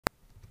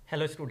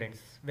Hello students,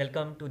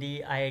 welcome to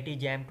the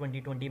IIT-JAM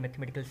 2020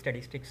 Mathematical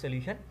Statistics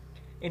solution.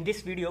 In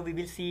this video, we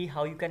will see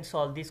how you can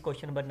solve this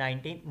question number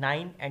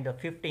 9 and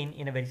 15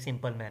 in a very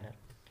simple manner.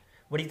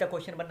 What is the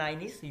question number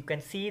 9 is, you can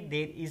see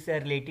there is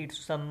a related to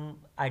some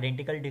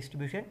identical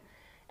distribution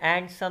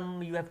and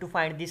some you have to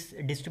find these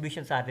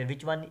distributions are there,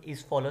 which one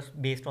is follows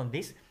based on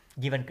this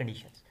given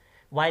conditions.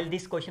 While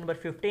this question number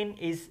 15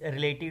 is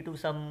related to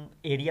some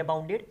area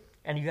bounded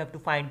and you have to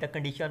find the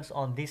conditions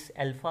on this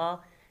alpha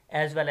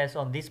as well as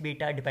on this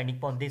beta depending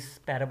upon this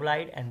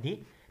paraboloid and the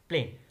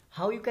plane.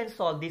 How you can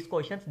solve these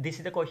questions? This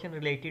is the question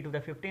related to the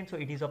 15, so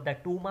it is of the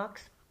 2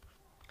 marks,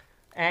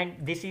 and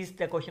this is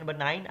the question number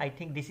 9. I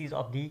think this is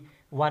of the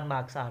 1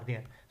 marks are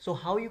there. So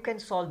how you can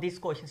solve this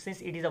question?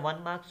 Since it is a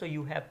 1 mark, so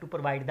you have to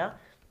provide the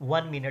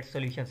 1 minute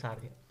solutions are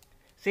there.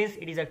 Since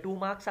it is a 2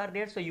 marks are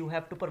there, so you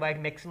have to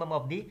provide maximum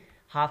of the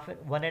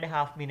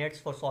 1.5 minutes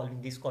for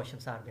solving these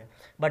questions are there.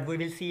 But we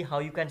will see how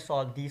you can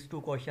solve these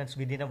two questions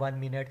within a 1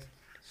 minute,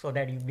 so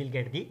that you will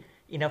get the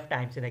enough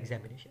times in the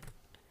examination.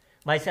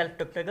 Myself,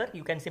 Dr. Garg,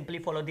 you can simply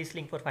follow this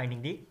link for finding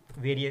the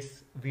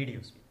various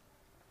videos.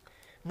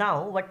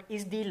 Now, what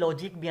is the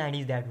logic behind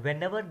is that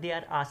whenever they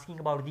are asking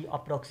about the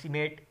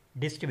approximate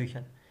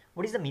distribution,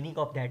 what is the meaning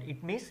of that?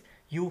 It means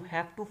you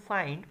have to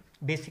find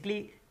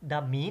basically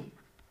the mean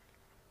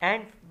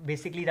and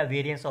basically the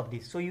variance of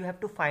this. So you have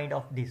to find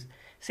of this.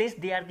 Since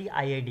they are the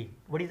IID,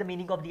 what is the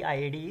meaning of the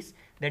IID is,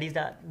 that is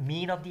the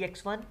mean of the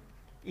x1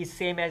 is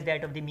same as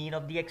that of the mean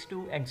of the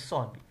x2 and so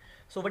on.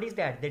 So what is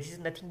that? That is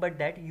nothing but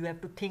that you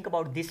have to think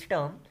about this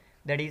term,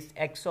 that is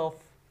x of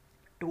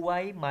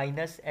 2i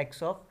minus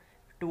x of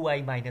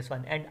 2i minus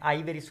 1, and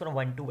I varies from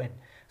 1 to n.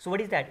 So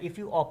what is that? If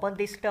you open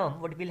this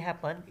term, what will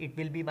happen? It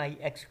will be my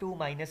x2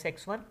 minus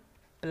x1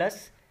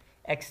 plus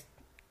x.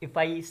 If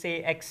I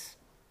say x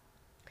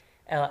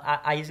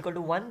I is equal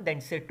to 1,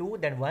 then say 2,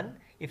 then 1.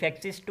 If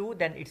x is 2,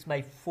 then it's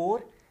my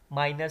 4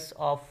 minus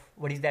of,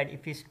 what is that?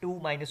 If it's 2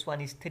 minus 1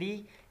 is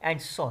 3,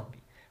 and so on.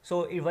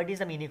 So what is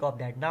the meaning of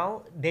that?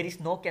 Now there is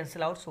no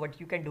cancel out, so what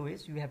you can do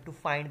is you have to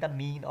find the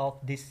mean of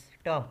this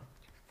term.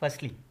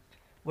 Firstly,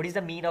 what is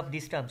the mean of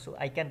this term? So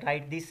I can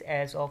write this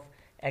as of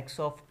x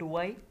of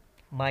 2i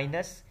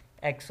minus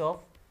x of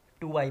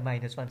 2i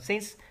minus 1.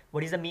 Since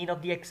what is the mean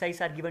of the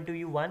xi's are given to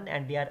you 1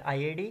 and they are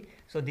IID,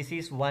 so this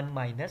is 1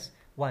 minus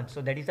 1.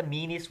 So that is the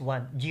mean is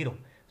 0.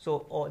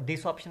 So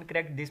this option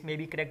correct, this may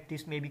be correct,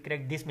 this may be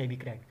correct, this may be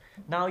correct.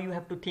 Now you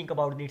have to think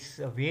about this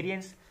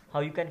variance,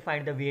 how you can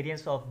find the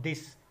variance of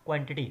this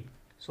quantity.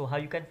 So how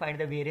you can find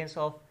the variance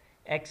of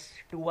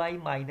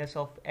x2i minus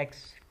of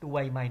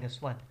x2i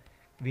minus 1.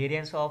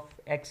 Variance of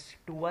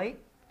x2i,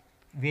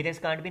 variance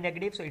can't be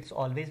negative, so it's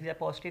always with a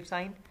positive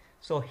sign.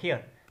 So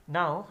here,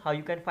 now how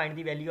you can find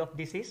the value of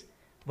this is,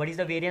 what is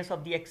the variance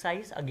of the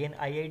xi's? Again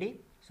IID,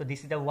 so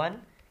this is the 1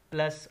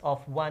 plus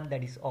of 1,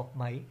 that is of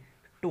my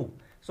 2.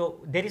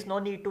 So there is no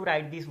need to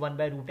write this 1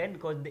 by root n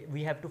because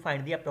we have to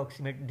find the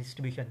approximate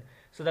distribution.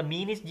 So the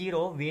mean is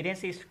 0,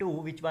 variance is 2.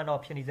 Which one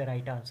option is the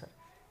right answer?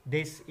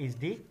 This is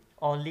the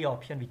only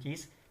option which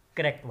is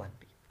correct one.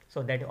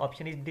 So that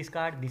option is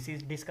discarded, this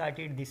is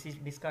discarded, this is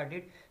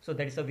discarded. So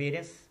that is a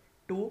variance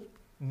 2,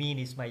 mean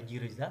is my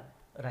 0 is the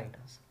right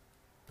answer.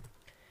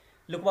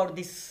 Look about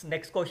this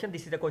next question.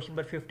 This is the question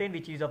number 15,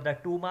 which is of the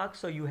 2 marks.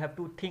 So you have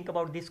to think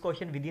about this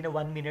question within a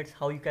 1 minute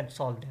how you can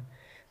solve them.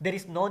 There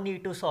is no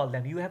need to solve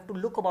them. You have to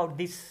look about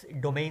these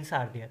domains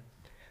are there.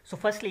 So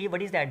firstly,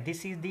 what is that?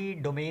 This is the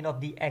domain of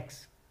the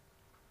x.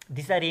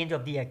 This is the range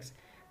of the x.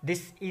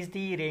 This is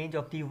the range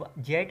of the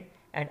z,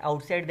 and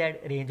outside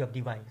that range of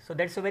the y. So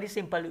that's very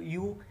simple.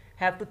 You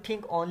have to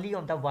think only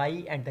on the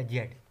y and the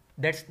z.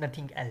 That's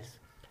nothing else.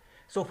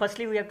 So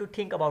firstly, we have to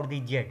think about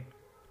the z.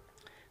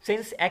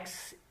 Since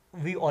x,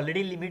 we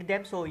already limit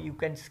them, so you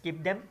can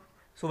skip them.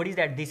 So what is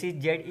that? This is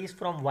z is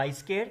from y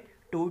square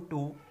to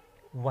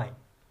 2y.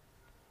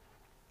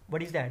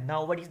 What is that?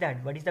 Now what is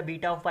that? What is the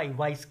beta of y?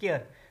 Y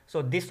square.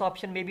 So this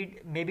option may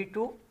be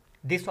true.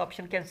 This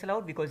option cancel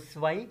out because it's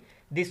y.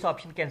 This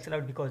option cancel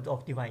out because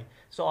of the y.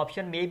 So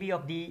option may be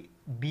of the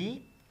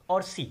B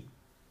or C.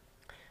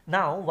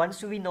 Now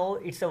once we know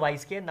it's a y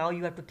square, now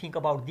you have to think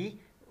about the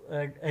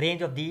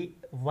range of the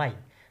y.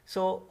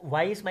 So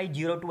y is my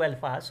 0 to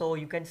alpha. So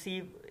you can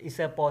see it's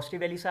a positive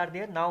values are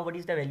there. Now what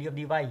is the value of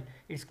the y?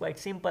 It's quite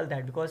simple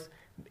that because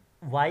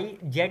y,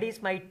 z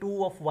is my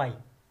 2 of y.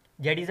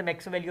 Z is the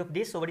maximum value of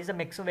this. So what is the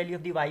maximum value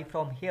of the y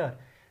from here?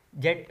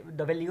 Z,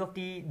 the value of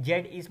the z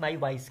is my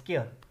y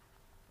square.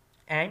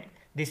 And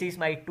this is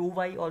my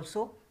 2y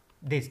also.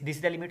 This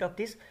is the limit of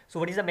this. So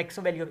what is the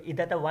maximum value of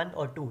either the 1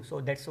 or 2? So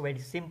that's very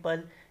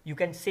simple. You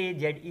can say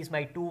z is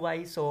my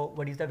 2y. So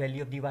what is the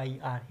value of the y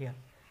are here?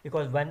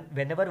 Because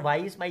whenever y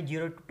is my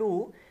 0 to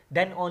 2,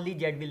 then only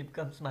z will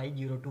becomes my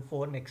 0 to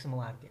 4 maximum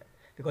are there.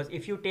 Because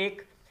if you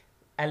take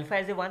alpha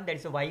as a 1, that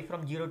is a y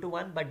from 0 to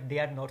 1, but they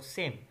are not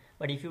same.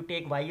 But if you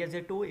take y as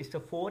a 2, it's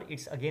the 4,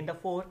 it's again the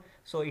 4.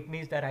 So it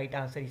means the right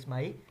answer is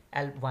my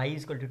y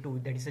is equal to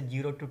 2, that is a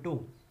 0 to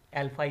 2.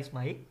 Alpha is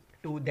my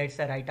 2, that's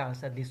the right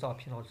answer. This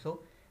option also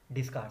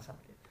discards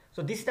something.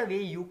 So this is the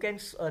way you can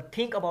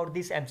think about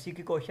this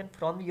MCQ question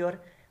from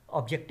your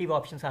objective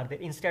options are there.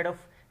 Instead of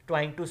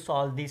trying to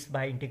solve this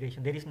by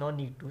integration, there is no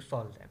need to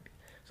solve them.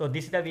 So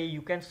this is the way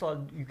you can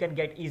solve, you can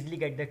easily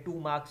get the 2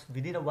 marks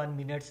within a 1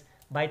 minute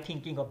by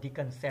thinking of the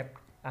concept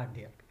are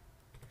there.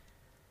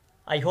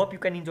 I hope you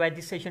can enjoy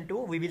this session too.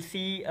 We will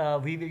see,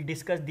 we will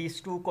discuss these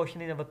 2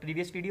 questions in our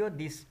previous video.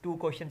 These 2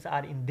 questions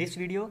are in this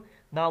video.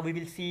 Now we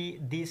will see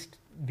these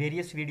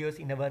various videos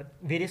in our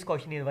various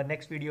questions in our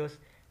next videos.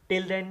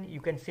 Till then,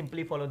 you can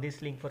simply follow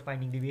this link for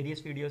finding the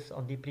various videos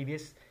on the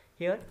previous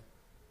here.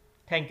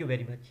 Thank you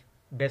very much.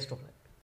 Best of luck.